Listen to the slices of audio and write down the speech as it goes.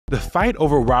The fight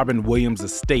over Robin Williams'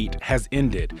 estate has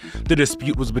ended. The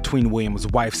dispute was between Williams'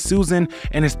 wife Susan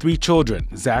and his 3 children,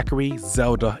 Zachary,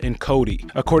 Zelda, and Cody.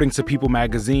 According to People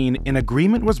magazine, an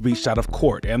agreement was reached out of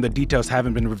court and the details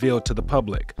haven't been revealed to the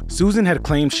public. Susan had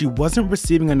claimed she wasn't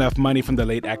receiving enough money from the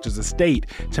late actor's estate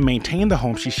to maintain the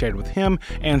home she shared with him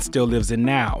and still lives in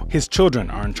now. His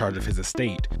children are in charge of his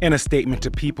estate. In a statement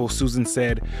to People, Susan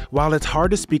said, "While it's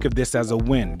hard to speak of this as a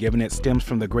win, given it stems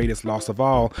from the greatest loss of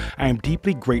all, I am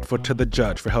deeply grateful to the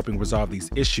judge for helping resolve these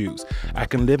issues. I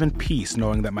can live in peace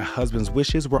knowing that my husband's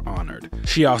wishes were honored."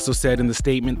 She also said in the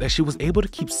statement that she was able to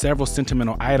keep several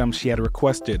sentimental items she had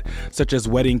requested, such as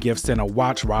wedding gifts and a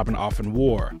watch Robin often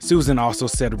wore. Susan also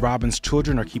said Robin's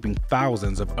children are keeping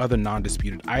thousands of other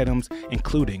non-disputed items,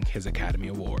 including his Academy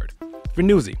Award. For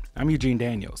Newsy, I'm Eugene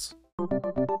Daniels.